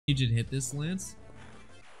You should hit this, Lance.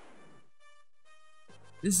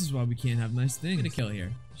 This is why we can't have nice things. Get a kill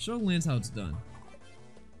here. Show Lance how it's done.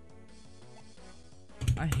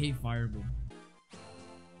 I hate Fire Emblem.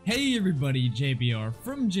 Hey everybody, JBR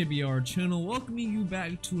from JBR channel, welcoming you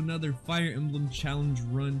back to another Fire Emblem challenge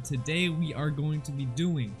run. Today we are going to be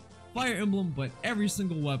doing Fire Emblem, but every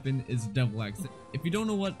single weapon is Devil Axe. If you don't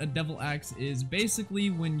know what a Devil Axe is, basically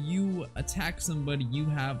when you attack somebody, you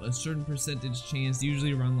have a certain percentage chance,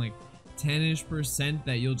 usually around like 10-ish%,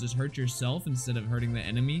 that you'll just hurt yourself instead of hurting the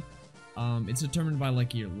enemy. It's determined by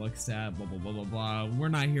like your luck stat, blah blah blah blah blah. We're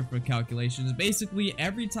not here for calculations. Basically,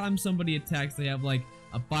 every time somebody attacks, they have like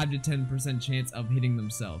a 5 to 10% chance of hitting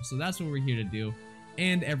themselves. So that's what we're here to do.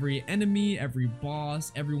 And every enemy, every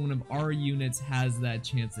boss, every one of our units has that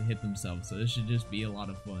chance to hit themselves. So this should just be a lot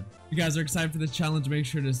of fun. If you guys are excited for this challenge, make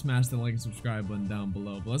sure to smash the like and subscribe button down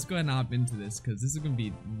below. But let's go ahead and hop into this because this is going to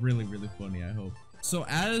be really, really funny, I hope. So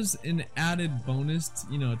as an added bonus,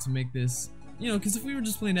 you know, to make this, you know, because if we were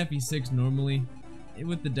just playing FE6 normally,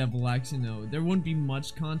 with the Devil Axe, you know, there wouldn't be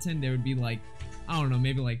much content. There would be like, I don't know,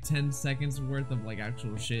 maybe like 10 seconds worth of like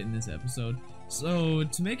actual shit in this episode. So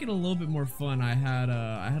to make it a little bit more fun, I had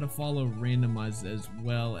to follow randomized as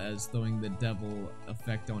well as throwing the devil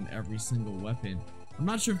effect on every single weapon. I'm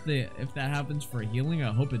not sure if that happens for healing.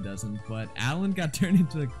 I hope it doesn't. But Alan got turned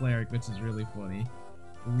into a cleric, which is really funny.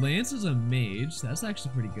 Lance is a mage. That's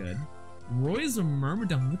actually pretty good. Roy is a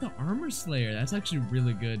Myrmidon with the Armor Slayer. That's actually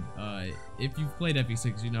really good. If you've played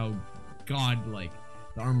FE6, you know God-like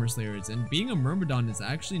the Armor Slayer is. And being a Myrmidon is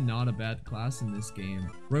actually not a bad class in this game.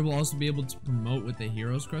 Roy will also be able to promote with the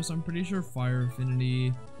Hero's Crest, I'm pretty sure. Fire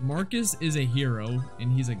Affinity. Marcus is a hero,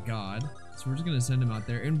 and he's a god. So we're just going to send him out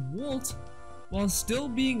there. And Walt, while still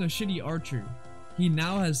being a shitty archer, he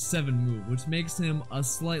now has 7 move, which makes him a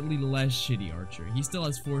slightly less shitty archer. He still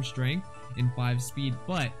has 4 strength and 5 speed,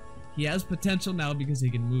 but he has potential now because he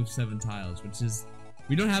can move 7 tiles, which is,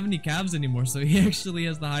 we don't have any calves anymore, so he actually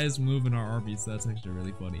has the highest move in our RB, so that's actually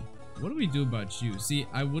really funny. What do we do about you? See,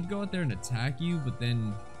 I would go out there and attack you, but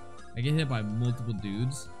then I get hit by multiple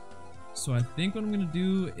dudes. So I think what I'm gonna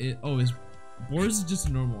do is, oh, his Boris is just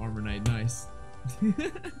a normal armor knight. Nice.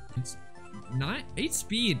 It's 8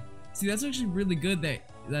 speed. See, that's actually really good that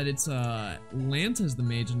it's Lance as the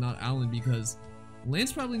mage and not Alan, because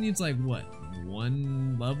Lance probably needs like what,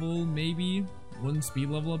 1 level, maybe 1 speed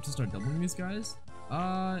level up to start doubling these guys.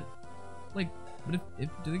 Like, but if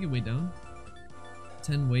do they get weight down?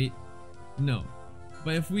 10 weight? No.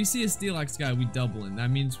 But if we see a Steel Axe guy, we double him. That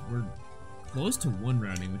means we're close to 1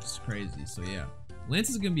 rounding, which is crazy. So yeah, Lance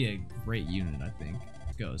is gonna be a great unit, I think.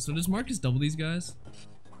 Let's go. So does Marcus double these guys?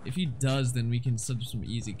 If he does, then we can set up some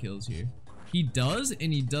easy kills here. He does,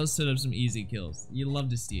 and he does set up some easy kills. You love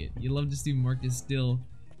to see it. You love to see Marcus still.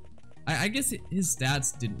 I guess his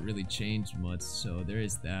stats didn't really change much, so there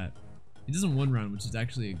is that. He doesn't 1 round, which is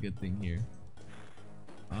actually a good thing here.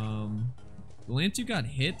 Lance, you got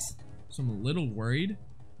hit, so I'm a little worried.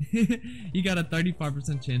 You got a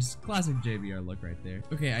 35% chance. Classic JBR luck right there.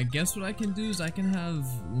 Okay, I guess what I can do is I can have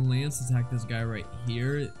Lance attack this guy right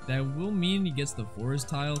here. That will mean he gets the forest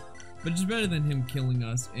tile, but it's better than him killing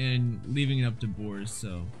us and leaving it up to Boars.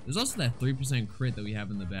 So there's also that 3% crit that we have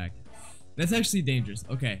in the back. That's actually dangerous.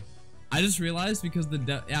 Okay, I just realized because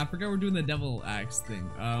I forgot we're doing the Devil Axe thing.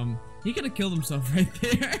 He could have killed himself right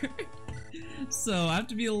there. So I have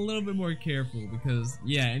to be a little bit more careful because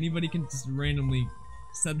yeah, anybody can just randomly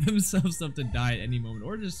set themselves up to die at any moment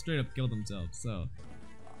or just straight up kill themselves. So,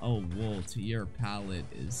 oh, Walt, your palette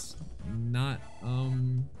is not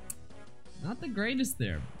the greatest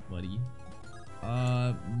there, buddy.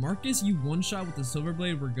 Marcus, you 1-shot with the Silver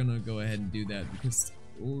Blade. We're gonna go ahead and do that because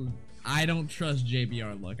I don't trust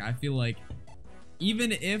JBR luck. I feel like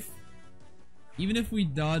even if we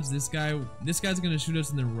dodge this guy's gonna shoot us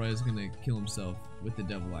and then Roy is gonna kill himself with the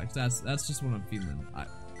Devil Axe. That's just what I'm feeling.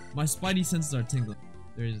 My spidey senses are tingling.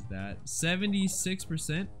 There's that.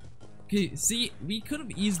 76%. Okay, see, we could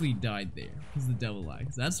have easily died there because the Devil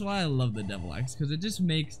Axe. That's why I love the Devil Axe, because it just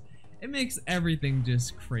makes everything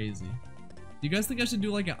just crazy. Do you guys think I should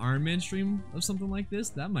do like an Iron Man stream of something like this?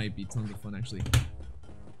 That might be tons of fun, actually.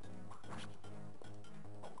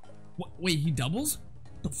 What? Wait, he doubles?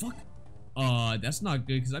 The fuck? That's not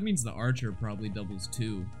good because that means the archer probably doubles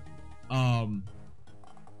too.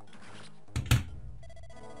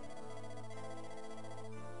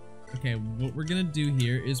 Okay, what we're gonna do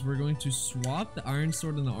here is we're going to swap the Iron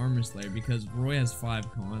Sword and the Armor Slayer because Roy has 5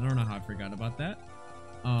 con. I don't know how I forgot about that.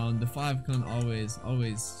 The 5 con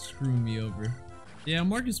always screw me over. Yeah,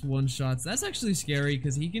 Marcus 1-shots. That's actually scary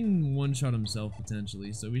because he can 1-shot himself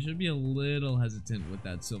potentially. So we should be a little hesitant with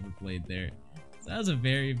that Silver Blade there. That was a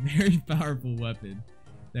very, very powerful weapon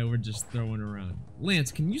that we're just throwing around.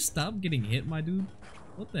 Lance, can you stop getting hit, my dude?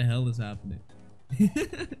 What the hell is happening?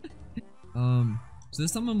 So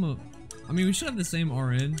this time I mean, we should have the same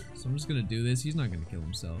RN, so I'm just gonna do this. He's not gonna kill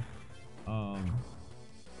himself.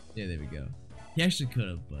 Yeah, there we go. He actually could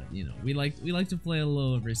have, but you know, we like to play a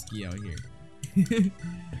little risky out here.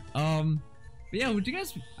 But yeah, would you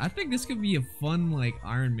guys? I think this could be a fun like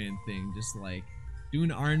Iron Man thing, just like doing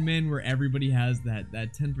Iron Man where everybody has that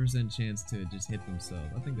 10% chance to just hit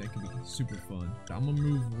themselves. I think that could be super fun. I'm gonna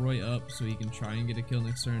move Roy up so he can try and get a kill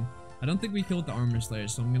next turn. I don't think we killed the Armor Slayer,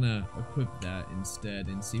 so I'm gonna equip that instead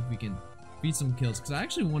and see if we can beat some kills. Because I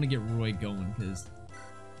actually want to get Roy going. Because,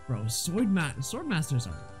 bro, Sword Masters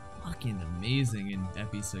are fucking amazing in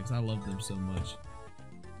FE6. I love them so much.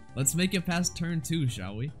 Let's make it past turn 2,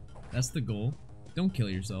 shall we? That's the goal. Don't kill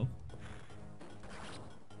yourself.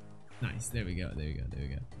 Nice. There we go. There we go. There we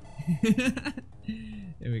go.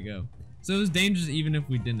 There we go. So it was dangerous even if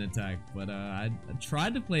we didn't attack, but I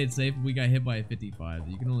tried to play it safe. We got hit by a 55.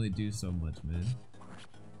 You can only do so much, man.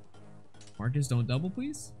 Marcus, don't double,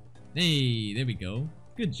 please. Hey, there we go.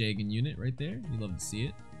 Good Jagan unit right there. You love to see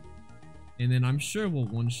it. And then I'm sure we'll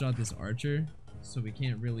one-shot this archer, so we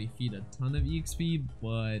can't really feed a ton of EXP,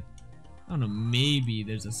 but I don't know, maybe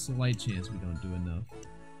there's a slight chance we don't do enough.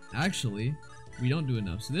 Actually, we don't do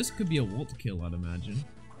enough, so this could be a Wolt kill, I'd imagine.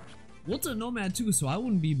 Wolt's a nomad too, so I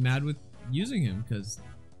wouldn't be mad with using him, because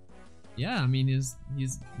yeah, I mean he's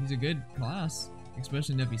a good class,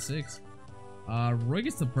 especially in FE6. Roy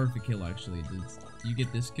gets the perfect kill actually. Do you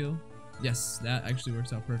get this kill? Yes, that actually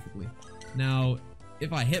works out perfectly. Now,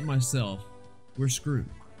 if I hit myself, we're screwed,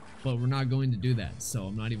 but we're not going to do that, so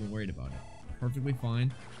I'm not even worried about it. Perfectly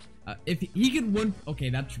fine. If he can okay,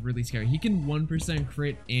 that's really scary. He can 1%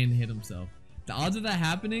 crit and hit himself. The odds of that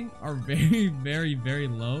happening are very, very, very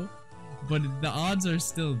low. But the odds are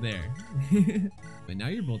still there. But now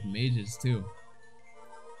you're both mages too.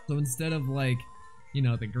 So instead of like, you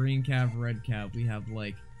know, the green cap, red cap, we have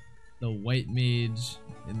like the white mage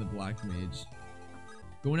and the black mage.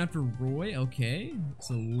 Going after Roy, okay.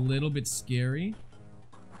 It's a little bit scary.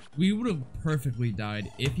 We would have perfectly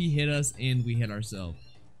died if he hit us and we hit ourselves.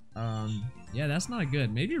 Yeah, that's not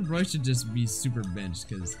good. Maybe Roy should just be super benched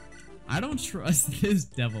because I don't trust this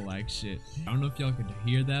devil axe shit. I don't know if y'all could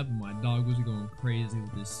hear that, but my dog was going crazy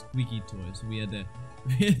with this squeaky toy, so we had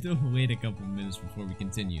to wait a couple minutes before we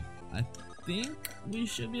continued. I think we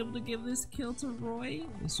should be able to give this kill to Roy,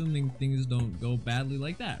 assuming things don't go badly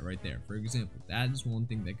like that right there. For example, that is one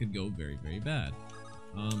thing that could go very, very bad.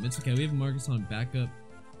 It's okay, we have Marcus on backup.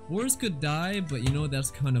 Boris could die, but you know what,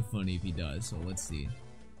 that's kind of funny if he does, so let's see.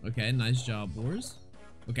 Okay, nice job, Boris.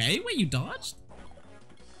 Okay, wait, you dodged?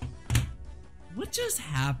 What just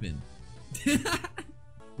happened?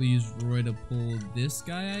 We'll use Roy to pull this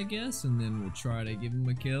guy, I guess, and then we'll try to give him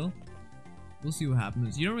a kill. We'll see what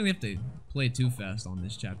happens. You don't really have to play too fast on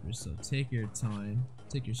this chapter, so take your time.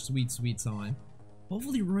 Take your sweet, sweet time.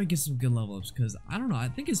 Hopefully Roy gets some good level ups, because I don't know, I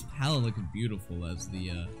think his palette looking beautiful as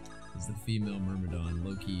the female Myrmidon.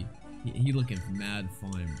 Low-key, he looking mad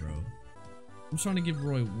fine, bro. I'm trying to give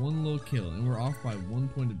Roy one low kill, and we're off by 1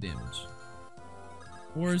 point of damage.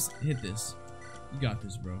 Boris, hit this. You got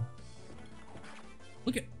this, bro.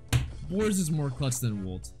 Look at Boris is more clutch than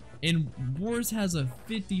Wolt, and Boris has a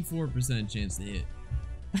 54% chance to hit.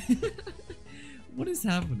 What is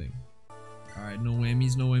happening? All right, no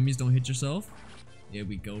whammies, no whammies. Don't hit yourself. There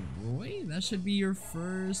we go, Roy. That should be your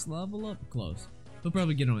first level up. Close. He'll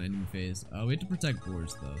probably get on enemy phase. We have to protect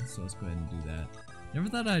Boris though, so let's go ahead and do that. Never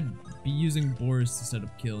thought I'd be using Boris to set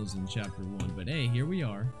up kills in chapter 1, but hey, here we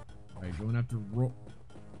are. All right, going after Roy.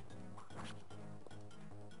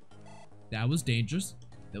 That was dangerous.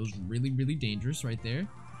 That was really, really dangerous right there.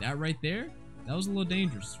 That right there, that was a little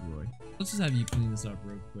dangerous, Roy. Let's just have you clean this up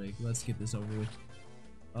real quick. Let's get this over with.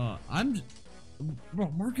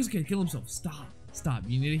 Bro, Marcus can kill himself. Stop. Stop.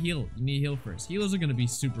 You need to heal. You need to heal first. Healers are gonna be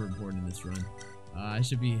super important in this run. I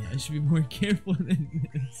should be more careful than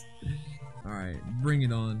this. All right, bring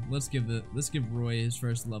it on. Let's give Roy his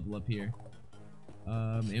first level up here.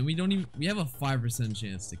 And we have a 5%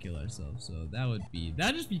 chance to kill ourselves, so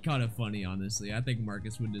that'd just be kind of funny, honestly. I think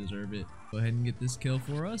Marcus would deserve it. Go ahead and get this kill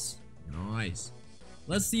for us. Nice.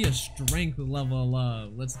 Let's see a strength level up.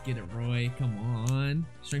 Let's get it, Roy. Come on.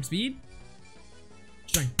 Strength speed?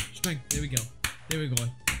 Strength. There we go. There we go.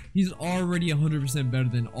 He's already 100% better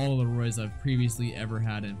than all the Roys I've previously ever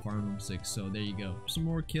had in Fire Emblem 6, so there you go. Some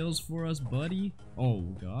more kills for us, buddy. Oh,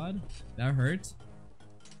 God. That hurt.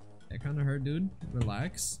 That kind of hurt, dude.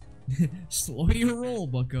 Relax. Slow your roll,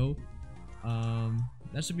 bucko.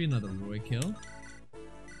 That should be another Roy kill.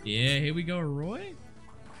 Yeah, here we go, Roy.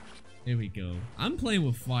 Here we go. I'm playing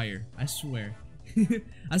with fire. I swear.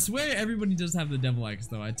 I swear everybody does have the Devil Axe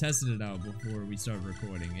though. I tested it out before we started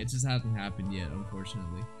recording. It just hasn't happened yet,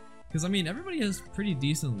 unfortunately. Because I mean, everybody has pretty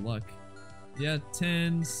decent luck. Yeah,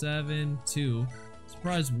 10, 7, 2.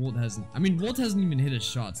 Surprised Wolt hasn't. I mean, Wolt hasn't even hit a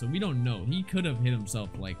shot, so we don't know. He could have hit himself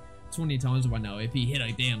like 20 times by now if he hit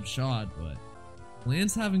a damn shot, but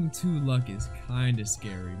Lance having 2 luck is kind of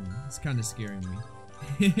scary. It's kind of scaring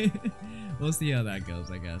me. We'll see how that goes,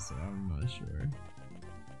 I guess. I'm not sure.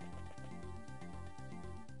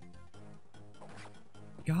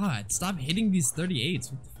 God, stop hitting these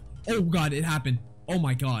 38s. Oh god, it happened. Oh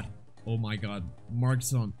my god. Oh my god. Mark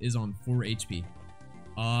is on 4 HP.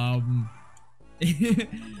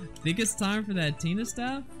 Think it's time for that Tina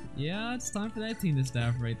staff? Yeah, it's time for that Tina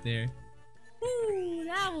staff right there. Ooh,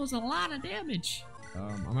 that was a lot of damage.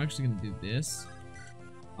 I'm actually gonna do this.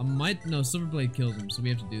 No, Silverblade kills him, so we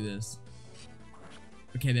have to do this.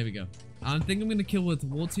 Okay, there we go. I think I'm gonna kill with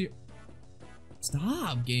Wolt here.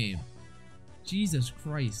 Stop, game. Jesus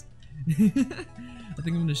Christ. I think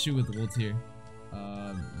I'm gonna shoot with Wolt here.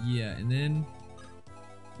 Yeah, and then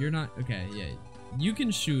you're not okay. Yeah, you can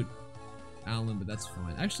shoot Alan, but that's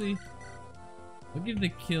fine. Actually, I'll give the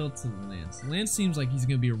kill to Lance. Lance seems like he's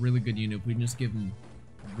gonna be a really good unit if we can just give him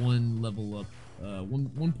 1 level up,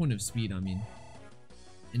 one point of speed. I mean,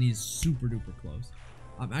 and he's super duper close.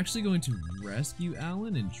 I'm actually going to rescue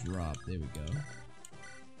Alan and drop. There we go.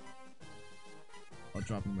 I'll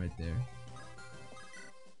drop him right there.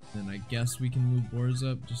 Then I guess we can move Boris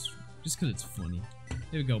up just because it's funny.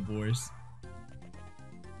 There we go, Boris.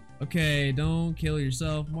 Okay, don't kill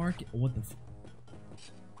yourself, Mark. What the f—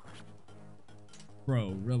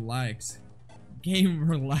 Bro, relax. Game,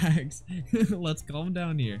 relax. Let's calm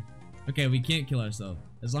down here. Okay, we can't kill ourselves.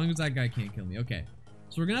 As long as that guy can't kill me. Okay.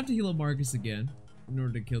 So we're gonna have to heal up Marcus again in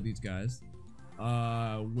order to kill these guys.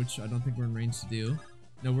 Which I don't think we're in range to do.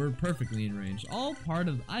 No, we're perfectly in range. All part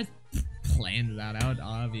of— I planned that out,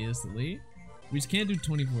 obviously. We just can't do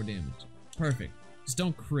 24 damage. Perfect. Just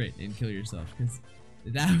don't crit and kill yourself, because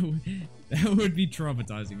that would be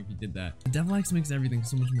traumatizing if you did that. The Devil Axe makes everything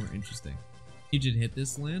so much more interesting. You should hit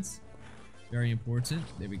this, Lance. Very important.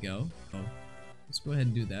 There we go. Oh, let's go ahead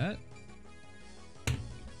and do that.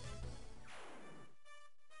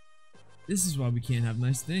 This is why we can't have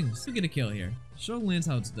nice things. We'll get a kill here. Show Lance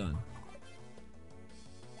how it's done.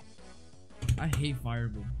 I hate Fire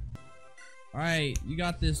Emblem. Alright, you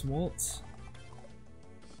got this, Wolt.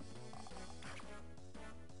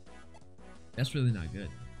 That's really not good.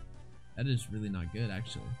 That is really not good,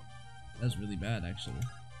 actually. That's really bad, actually.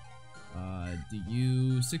 Do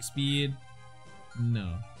you 6 speed?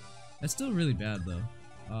 No. That's still really bad, though.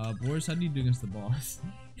 Boris, how do you do against the boss?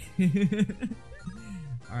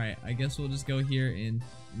 Alright, I guess we'll just go here and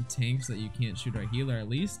tank so that you can't shoot our healer, at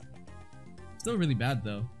least. Still really bad,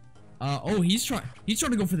 though. Oh, he's trying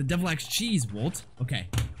to go for the Devil Axe cheese, Wolt. Okay.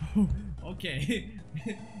 Okay.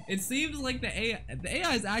 It seems like the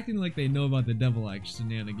AI is acting like they know about the Devil Axe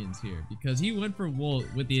shenanigans here, because he went for Wolt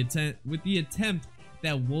with the attempt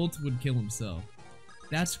that Wolt would kill himself.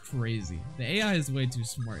 That's crazy. The AI is way too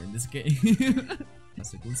smart in this game.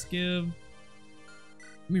 Let's give.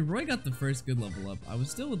 I mean, Roy got the first good level up. I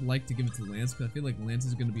still would like to give it to Lance, because I feel like Lance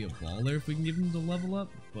is going to be a baller if we can give him the level up,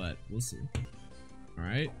 but we'll see.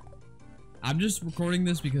 Alright. I'm just recording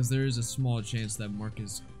this because there is a small chance that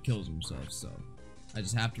Marcus kills himself, so I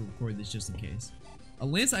just have to record this just in case.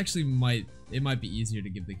 Lance actually might be easier to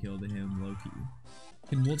give the kill to him, low-key.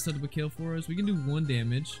 Can Wolt set up a kill for us? We can do 1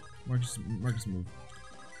 damage. Marcus move.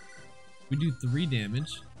 We do 3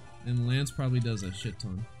 damage, and Lance probably does a shit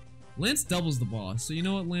ton. Lance doubles the boss, so you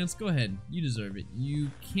know what, Lance? Go ahead. You deserve it. You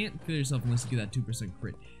can't kill yourself unless you get that 2%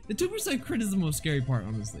 crit. The 2% crit is the most scary part,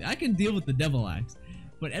 honestly. I can deal with the Devil Axe,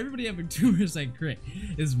 but everybody having 2% crit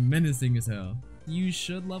is menacing as hell. You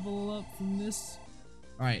should level up from this.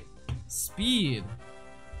 Alright. Speed.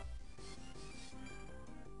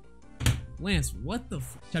 Lance, what the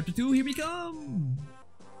f— Chapter 2, here we come!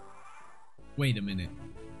 Wait a minute.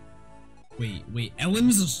 Wait, Ellen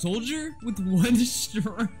is a soldier with 1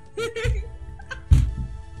 strike?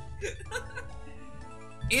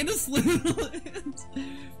 And a slim.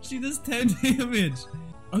 She does 10 damage.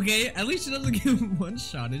 Okay, at least she doesn't give him 1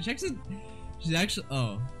 shot. And she actually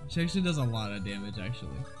does a lot of damage,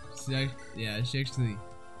 actually. She actually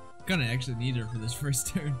kinda need her for this first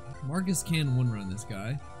turn. Marcus can 1-run this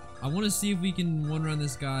guy. I want to see if we can 1-run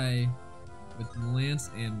this guy with Lance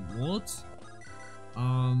and Wolt.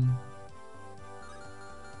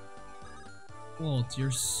 Wolt, you're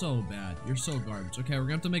so bad. You're so garbage. Okay, we're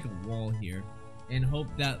gonna have to make a wall here and hope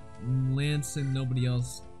that Lance and nobody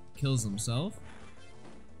else kills himself.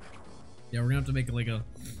 Yeah, we're gonna have to make like a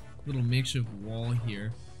little makeshift wall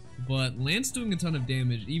here. But Lance doing a ton of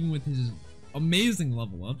damage, even with his amazing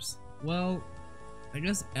level ups. Well, I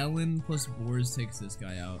guess Ellen plus Boars takes this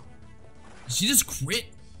guy out. Did she just crit?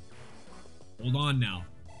 Hold on now.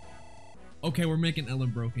 Okay, we're making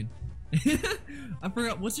Ellen broken. I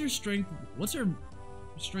forgot, what's her strength? What's her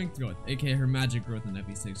strength growth? AKA her magic growth in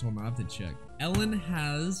FE6. Hold on, I have to check. Ellen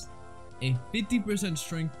has a 50%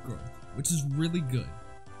 strength growth, which is really good.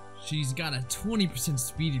 She's got a 20%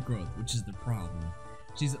 speed growth, which is the problem.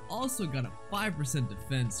 She's also got a 5%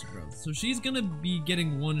 defense growth, so she's gonna be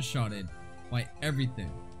getting one-shotted by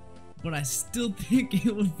everything. But I still think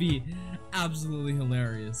it would be absolutely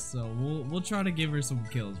hilarious. So we'll try to give her some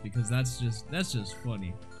kills because that's just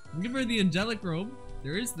funny. We'll give her the angelic robe.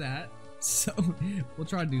 There is that. So we'll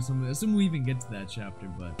try to do some of this. Assume we even get to that chapter,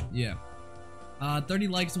 but yeah. 30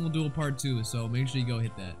 likes and we'll do a part 2. So make sure you go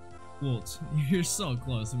hit that. Walt, you're so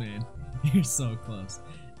close, man. You're so close.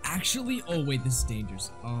 Actually, oh wait, this is dangerous.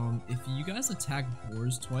 If you guys attack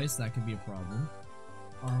Boars twice, that could be a problem.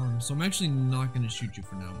 So I'm actually not gonna shoot you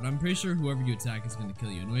for now, but I'm pretty sure whoever you attack is gonna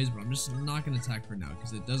kill you anyways, but I'm just not gonna attack for now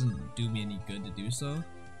because it doesn't do me any good to do so.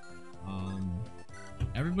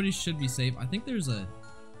 Everybody should be safe. I think there's a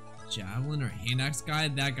javelin or hand axe guy.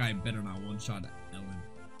 That guy better not one-shot Ellen.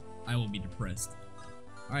 I will be depressed.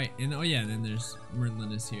 Alright, and oh yeah, and then there's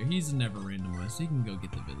Merlinus here. He's never randomized, so he can go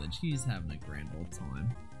get the village. He's having a grand old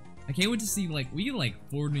time. I can't wait to see, like, we get like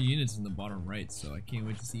 4 new units in the bottom right, so I can't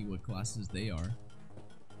wait to see what classes they are.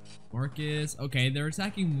 Marcus. Okay, they're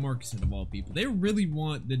attacking Marcus of all people. They really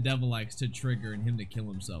want the Devil Axe to trigger and him to kill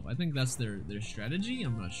himself. I think that's their strategy.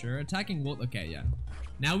 I'm not sure. Attacking Walt. Okay, yeah.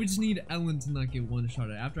 Now we just need Ellen to not get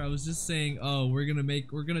one-shotted. After I was just saying, oh, we're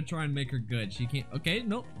gonna try and make her good. She can't. Okay,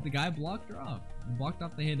 nope. The guy blocked her off. Blocked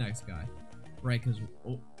off the hand axe guy. Right, because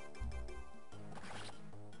oh.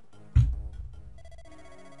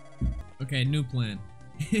 Okay, new plan.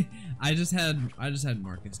 I just had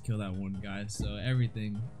Marcus kill that one guy, so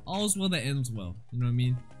everything, all's well that ends well. You know what I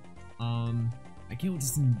mean? I can't wait to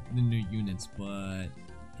see the new units, but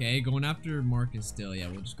okay, going after Marcus still. Yeah,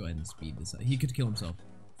 we'll just go ahead and speed this up. He could kill himself.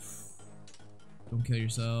 Don't kill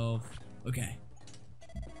yourself. Okay.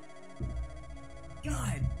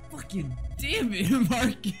 God, fucking damn it,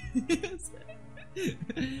 Marcus.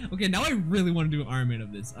 Okay, now I really want to do an Iron Man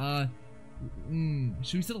of this.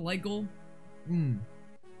 Should we set a like goal?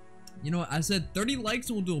 You know what, I said 30 likes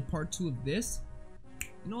and we'll do a part 2 of this.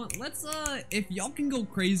 You know what, let's if y'all can go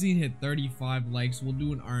crazy and hit 35 likes, we'll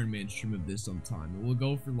do an Iron Man stream of this sometime. We'll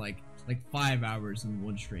go for like 5 hours in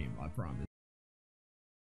one stream, I promise.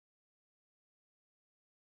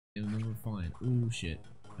 And then we're fine. Ooh, shit.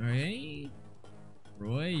 Alright.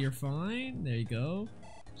 Roy, you're fine. There you go.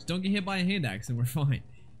 Just don't get hit by a hand axe and we're fine.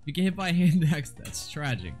 If you get hit by a hand axe, that's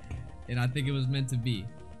tragic. And I think it was meant to be.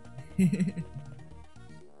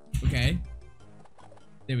 Okay.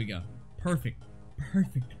 There we go. Perfect.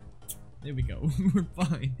 Perfect. There we go. We're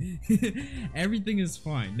fine. Everything is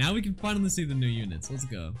fine. Now we can finally see the new units. Let's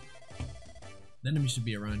go. The enemy should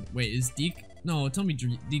be around. Wait, is Deke? No, tell me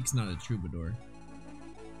Deke's not a troubadour.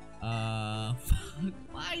 Fuck.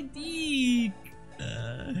 Why Deke?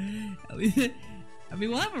 I mean,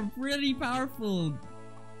 we'll have a pretty powerful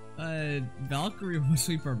Valkyrie once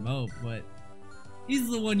we promote, but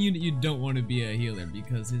he's the one unit you don't want to be a healer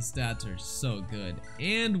because his stats are so good.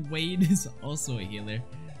 And Wade is also a healer.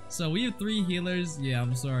 So we have 3 healers. Yeah,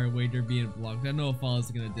 I'm sorry, Wade, you're being blocked. I know a follow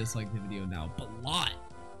is gonna dislike the video now, but Lot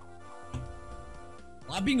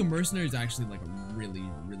being a mercenary is actually like a really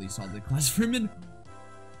solid class for him.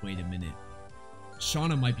 Wait a minute.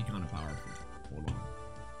 Shauna might be kind of powerful. Hold on.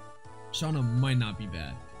 Shauna might not be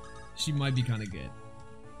bad. She might be kind of good.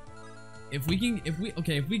 If we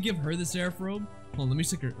give her the Seraph robe, hold on, let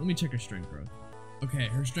me check her strength growth. Okay,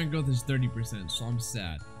 her strength growth is 30%, so I'm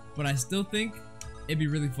sad. But I still think it'd be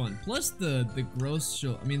really fun. Plus the gross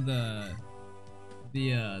she'll, I mean the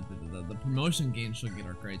promotion gain she'll get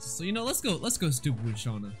our grades. So you know, let's go stupid with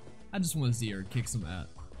Shauna. I just want to see her kick some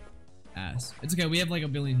ass. It's okay, we have like a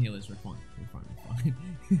billion healers, we're fine.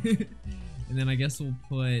 And then I guess we'll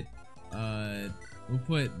put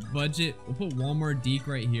Walmart Deke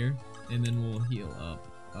right here. And then we'll heal up.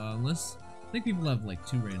 Unless I think people have like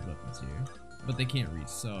 2 ranged weapons here, but they can't reach.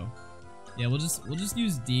 So yeah, we'll just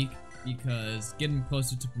use Deke because getting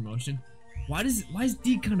closer to promotion. Why is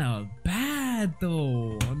Deke kind of bad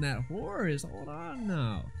though on that horse? Hold on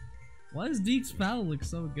now. Why does Deke's battle look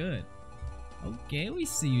so good? Okay, we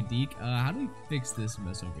see you, Deke. How do we fix this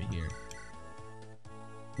mess over here?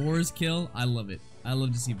 Boars kill. I love it. I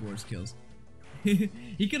love to see Boars kills.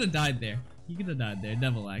 He could have died there. He could have died there.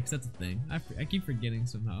 Devil Axe, that's a thing. I keep forgetting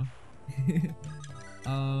somehow.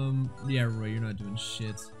 Yeah, Roy, you're not doing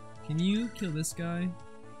shit. Can you kill this guy?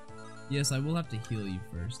 Yes, I will have to heal you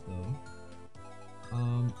first, though.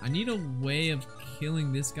 I need a way of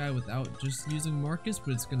killing this guy without just using Marcus,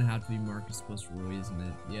 but it's gonna have to be Marcus plus Roy, isn't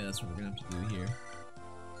it? Yeah, that's what we're gonna have to do here.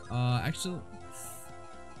 Actually...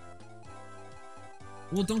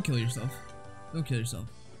 Well, don't kill yourself. Don't kill yourself.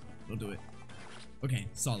 Don't do it. Okay,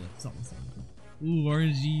 solid. Ooh,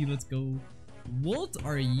 RNG, let's go. Wolt,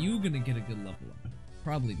 are you gonna get a good level up?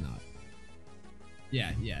 Probably not.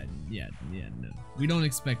 Yeah, no. We don't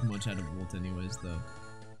expect much out of Wolt anyways, though.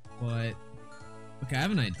 But... Okay, I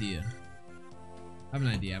have an idea.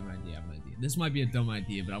 This might be a dumb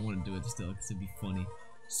idea, but I want to do it still because it'd be funny.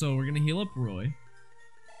 So we're gonna heal up Roy.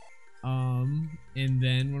 And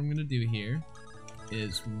then what I'm gonna do here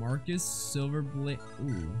is Marcus Silverblade.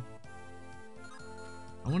 Ooh.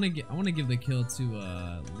 I wanna give the kill to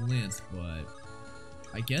Lance, but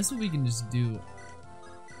I guess what we can just do.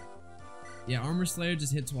 Yeah, Armor Slayer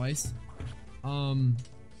just hit twice.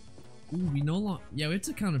 Ooh, we no longer. Yeah, we have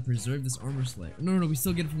to kind of preserve this Armor Slayer. No, we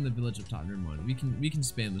still get it from the village of top. Never mind. We can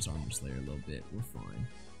spam this Armor Slayer a little bit. We're fine.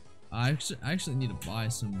 I actually need to buy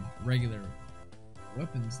some regular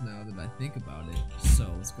weapons now that I think about it.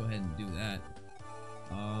 So let's go ahead and do that.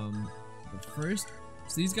 But first,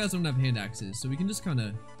 so these guys don't have hand axes, so we can just kind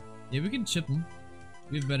of, yeah, we can chip them.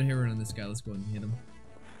 We have better hair on this guy. Let's go ahead and hit him.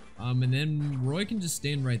 And then Roy can just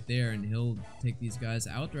stand right there and he'll take these guys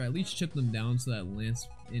out, or at least chip them down so that Lance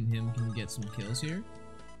and him can get some kills here.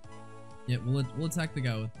 Yeah, we'll attack the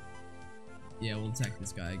guy with... Yeah, we'll attack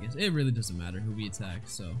this guy, I guess. It really doesn't matter who we attack,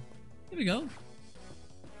 so... Here we go.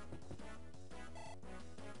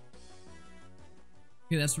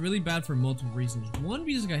 Okay, that's really bad for multiple reasons. One,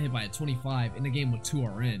 we just got hit by a 25 in a game with 2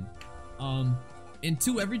 RN. And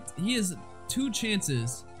two, he has 2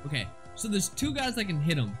 chances. Okay. So there's 2 guys that can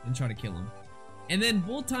hit him and try to kill him. And then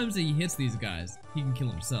both times that he hits these guys, he can kill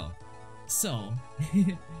himself. So,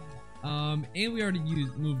 and we already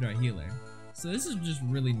moved our healer. So this is just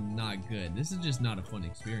really not good. This is just not a fun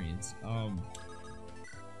experience.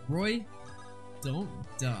 Roy, don't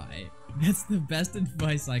die. That's the best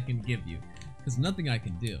advice I can give you. There's nothing I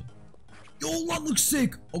can do. Yo, that looks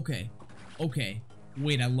sick! Okay.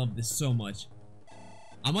 Wait, I love this so much.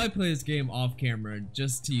 I might play this game off camera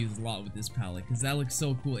just to use a lot with this palette, because that looks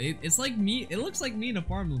so cool. It's like me. It looks like me in a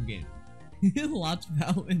Fire Emblem game. Lots of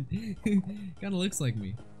palette. Kinda looks like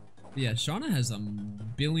me. But yeah, Shauna has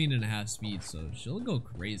 1.5 billion speed, so she'll go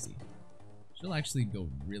crazy. She'll actually go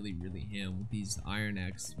really ham with these Iron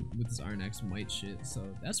Axe, with this Iron Axe might shit. So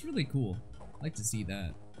that's really cool. I like to see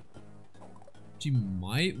that. She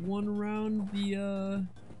might one around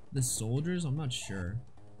the soldiers. I'm not sure.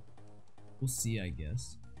 We'll see, I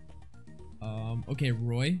guess. Okay,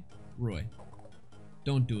 Roy.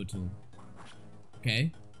 Don't do it to him.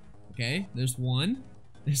 Okay, there's one.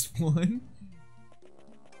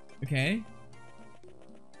 Okay.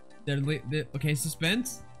 Okay,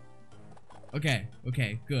 suspense. Okay,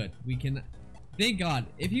 good. We can... Thank God.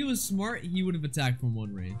 If he was smart, he would have attacked from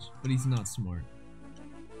 1 range. But he's not smart.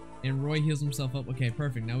 And Roy heals himself up. Okay,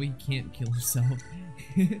 perfect. Now he can't kill himself.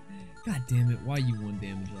 God damn it. Why you 1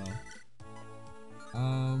 damage off?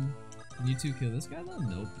 Can you 2 kill this guy though?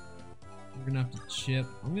 Nope. We're gonna have to chip.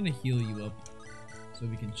 I'm gonna heal you up so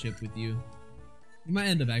we can chip with you. You might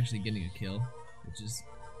end up actually getting a kill, which is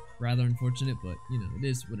rather unfortunate, but you know, it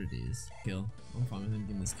is what it is. Kill. I'm fine with him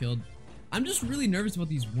getting this killed. I'm just really nervous about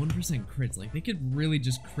these 1% crits. Like, they could really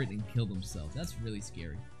just crit and kill themselves. That's really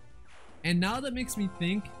scary. And now that makes me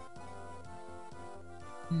think,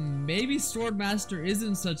 maybe Swordmaster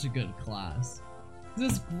isn't such a good class.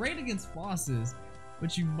 Because it's great against bosses,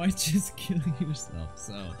 but you might just kill yourself,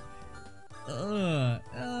 so...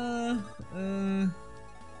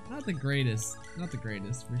 Not the greatest. Not the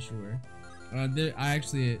greatest, for sure.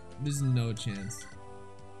 There's no chance.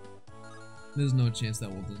 There's no chance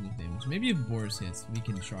that Wolt does enough damage. Maybe if Boris hits, we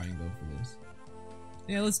can try and go for this.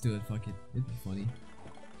 Yeah, let's do it. Fuck it. It'd be funny.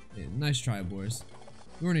 Yeah, nice try, Boris.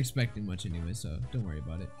 We weren't expecting much anyway, so don't worry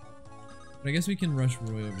about it. But I guess we can rush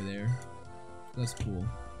Roy over there. That's cool.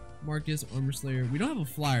 Marcus, Armor Slayer. We don't have a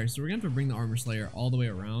flyer, so we're gonna have to bring the Armor Slayer all the way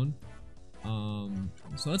around.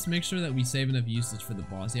 So let's make sure that we save enough usage for the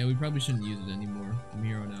boss. Yeah, we probably shouldn't use it anymore from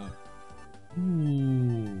here on out.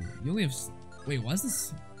 Ooh, you only have... Wait, why is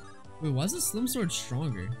this... Wait, why is the Slim Sword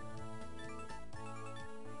stronger?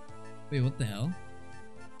 Wait, what the hell?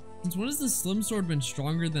 Since when has the Slim Sword been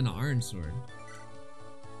stronger than an Iron Sword?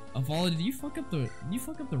 Avala, did you fuck up the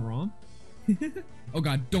ROM? Oh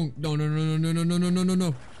god, don't, no.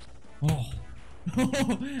 Oh,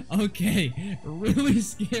 Oh, okay, really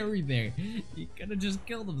scary there. He could have just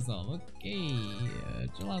killed himself. Okay,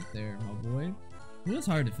 chill out there, my boy. Who has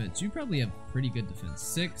higher defense? You probably have pretty good defense.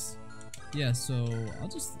 6. Yeah, so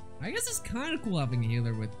I guess it's kind of cool having a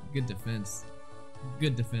healer with good defense.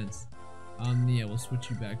 Good defense. Yeah, we'll switch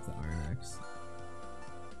you back to Iron Axe.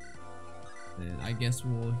 And I guess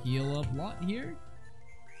we'll heal up Lot here.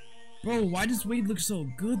 Bro, why does Wade look so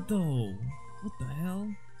good though? What the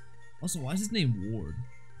hell? Also, why is his name Ward?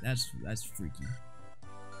 That's freaky.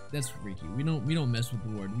 That's freaky. We don't mess with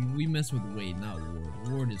Ward. We mess with Wade, not Ward.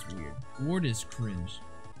 Ward is weird. Ward is cringe.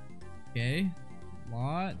 Okay.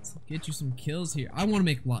 Lot. Get you some kills here. I want to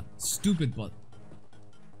make Lot stupid busted.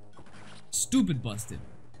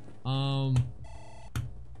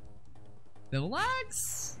 Devil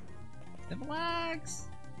Axe. Devil Axe.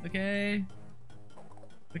 Okay.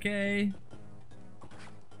 Okay.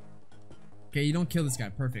 Okay, you don't kill this guy.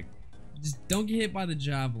 Perfect. Just don't get hit by the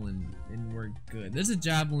javelin and we're good. There's a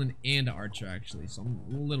javelin and an archer actually, so I'm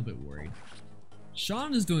a little bit worried.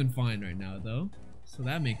 Sean is doing fine right now though, so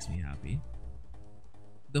that makes me happy.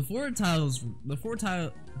 The fort tiles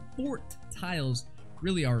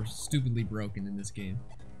really are stupidly broken in this game.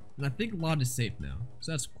 And I think Lot is safe now,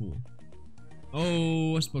 so that's cool.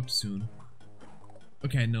 Oh, I spoke too soon.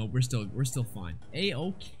 Okay, no, we're still fine. Hey,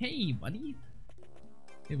 okay, buddy.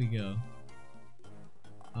 Here we go.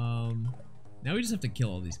 Now we just have to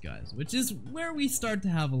kill all these guys, which is where we start to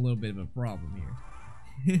have a little bit of a problem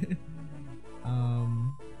here.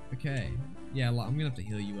 Okay. Yeah, I'm gonna have to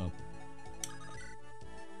heal you up.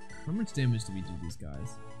 How much damage do we do these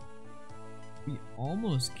guys? We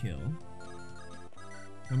almost kill.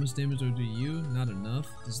 How much damage do we do you? Not enough.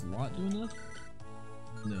 Does Lot do enough?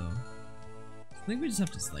 No. I think we just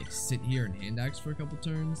have to like sit here and hand axe for a couple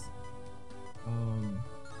turns. I'm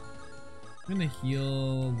gonna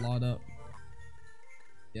heal Lot up.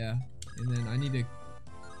 Yeah, and then I need to.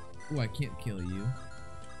 Oh, I can't kill you.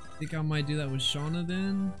 I think I might do that with Shauna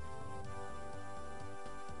then.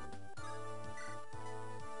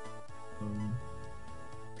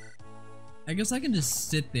 I guess I can just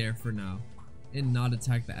sit there for now and not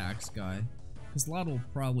attack the axe guy, because Lot will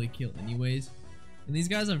probably kill anyways. And these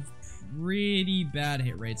guys have pretty bad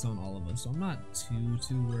hit rates on all of us, so I'm not too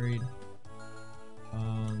worried.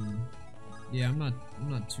 Yeah, I'm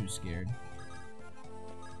not too scared.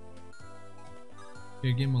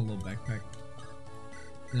 Here, give him a little backpack.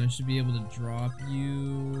 Then I should be able to drop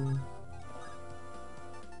you.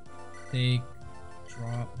 Take,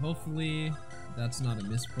 drop. Hopefully that's not a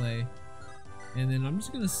misplay. And then I'm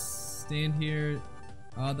just gonna stand here.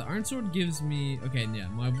 The iron sword gives me, okay, yeah,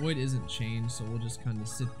 my void isn't changed, so we'll just kind of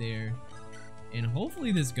sit there. And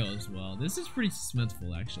hopefully this goes well. This is pretty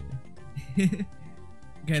suspenseful, actually.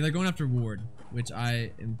 Okay, they're going after Ward, which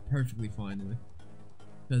I am perfectly fine with,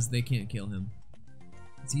 because they can't kill him.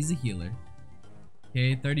 Because he's a healer.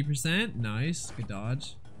 Okay, 30%. Nice. Good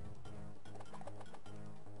dodge.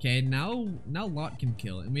 Okay, now Lot can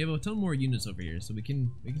kill, and we have a ton more units over here, so we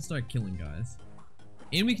can start killing guys.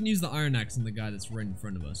 And we can use the iron axe on the guy that's right in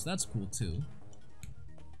front of us. That's cool too.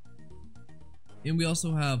 And we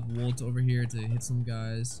also have Wolt over here to hit some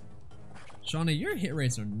guys. Shauna, your hit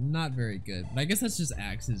rates are not very good, but I guess that's just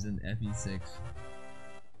axes and FE6.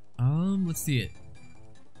 Let's see it.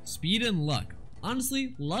 Speed and luck.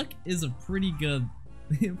 Honestly, luck is a pretty good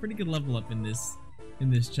level up in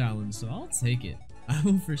this challenge, so I'll take it. I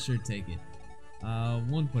will for sure take it.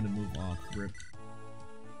 1 point of move off. Rip.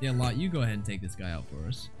 Yeah, Lot, you go ahead and take this guy out for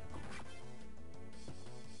us.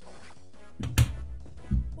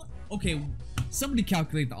 What? Okay, somebody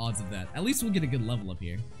calculate the odds of that. At least we'll get a good level up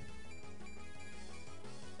here.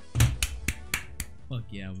 Fuck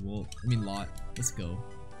yeah, Lot. Let's go.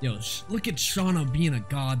 Yo, look at Shauna being a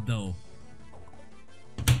god though.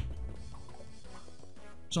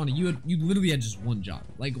 Shauna, you literally had just one job.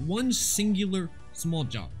 Like one singular small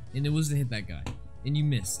job. And it was to hit that guy. And you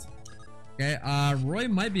missed. Okay, Roy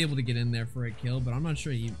might be able to get in there for a kill, but I'm not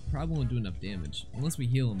sure. He probably won't do enough damage. Unless we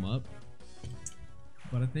heal him up.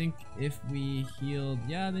 But I think if we healed...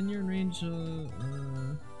 Yeah, then you're in range,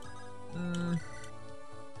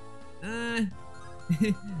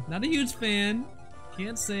 not a huge fan.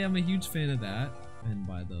 Can't say I'm a huge fan of that. And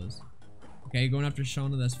buy those. Okay, going after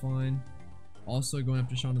Shauna, that's fine. Also going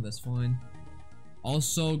after Shauna, that's fine.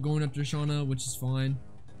 Also going after Shauna, which is fine.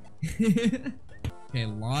 Okay,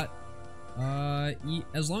 Lot.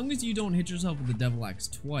 As long as you don't hit yourself with the devil axe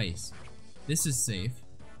twice, this is safe.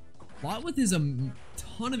 Lot with his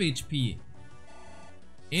ton of HP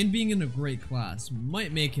and being in a great class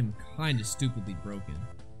might make him kind of stupidly broken.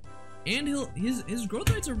 And his growth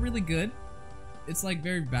rates are really good. it's like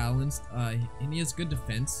very balanced, and he has good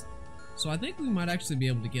defense. So I think we might actually be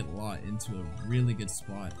able to get Lot into a really good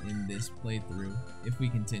spot in this playthrough if we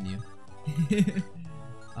continue.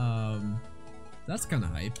 That's kind of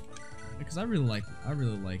hype because I really like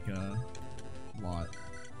Lot.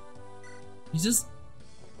 He's just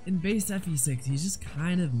in base FE6. He's just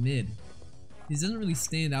kind of mid. He doesn't really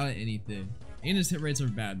stand out at anything, and his hit rates are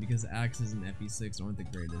bad because axes and FE6 aren't the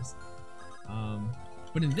greatest.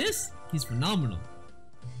 But in this, he's phenomenal.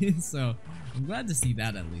 So I'm glad to see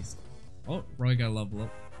that at least. Oh, Roy got a level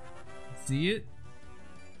up. See it?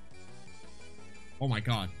 Oh my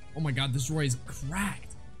god. Oh my god, this Roy is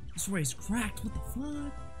cracked. This Roy is cracked. What the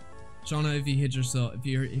fuck? Shauna, if you hit yourself, if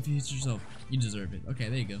you hit yourself, you deserve it. Okay,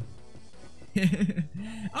 there you go.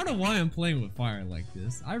 I don't know why I'm playing with fire like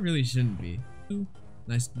this. I really shouldn't be.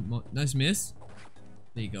 Nice miss.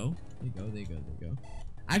 There you go. There you go. There you go. There you go.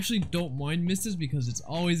 I actually don't mind misses because it's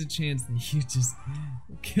always a chance that you just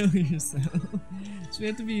kill yourself. So we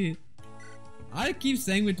have to be. I keep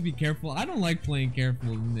saying we have to be careful. I don't like playing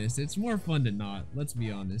careful in this. It's more fun to not. Let's be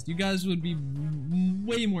honest. You guys would be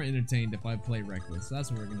way more entertained if I play reckless. So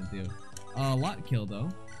that's what we're gonna do. Lot kill though.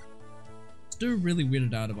 Still really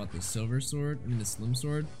weirded out about the silver sword. I mean the slim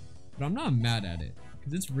sword, but I'm not mad at it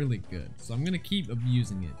because it's really good. So I'm gonna keep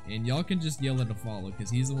abusing it, and y'all can just yell at a follow because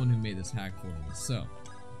he's the one who made this hack for me. So,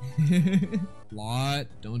 Lot,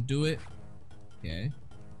 don't do it. Okay.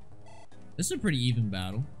 This is a pretty even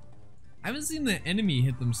battle. I haven't seen the enemy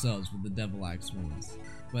hit themselves with the Devil Axe ones,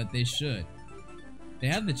 but they should. They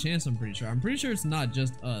have the chance, I'm pretty sure. I'm pretty sure it's not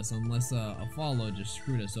just us, unless a follow just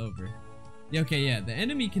screwed us over. Yeah, okay, yeah, the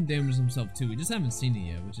enemy can damage himself too. We just haven't seen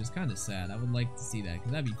it yet, which is kind of sad. I would like to see that,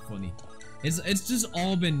 because that'd be funny. It's just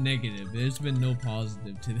all been negative. There's been no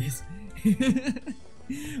positive to this.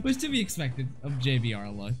 Which to be expected of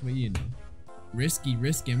JBR luck, but you know. Risky,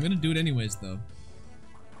 risky. I'm gonna do it anyways, though.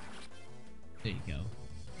 There you go.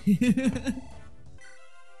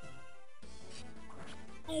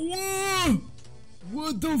 Oh,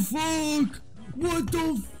 what the fuck? What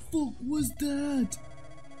the fuck was that?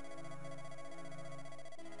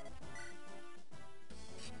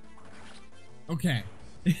 Okay.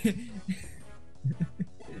 Yeah.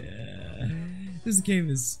 This game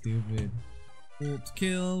is stupid. Won't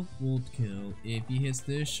kill, won't kill. If he hits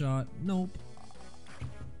this shot, nope.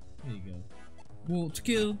 There you go. Won't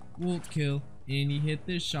kill, won't kill. And he hit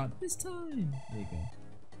this shot this time. There you go.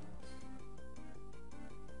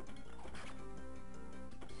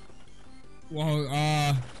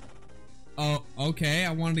 Whoa, oh, okay.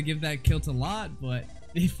 I wanted to give that kill to Lot, but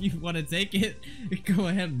if you want to take it, go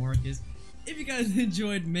ahead, Marcus. If you guys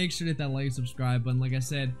enjoyed, make sure to hit that like and subscribe button. Like I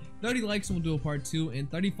said, 30 likes and we'll do a part 2, and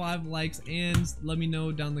 35 likes, and let me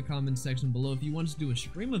know down in the comment section below if you want us to do a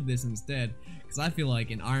stream of this instead, because I feel like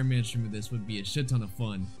an Iron Man stream of this would be a shit ton of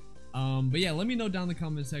fun. But yeah, let me know down in the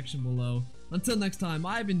comment section below. Until next time,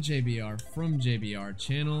 I've been JBR from JBR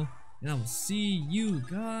channel, and I will see you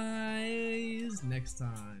guys next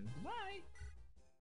time. Bye.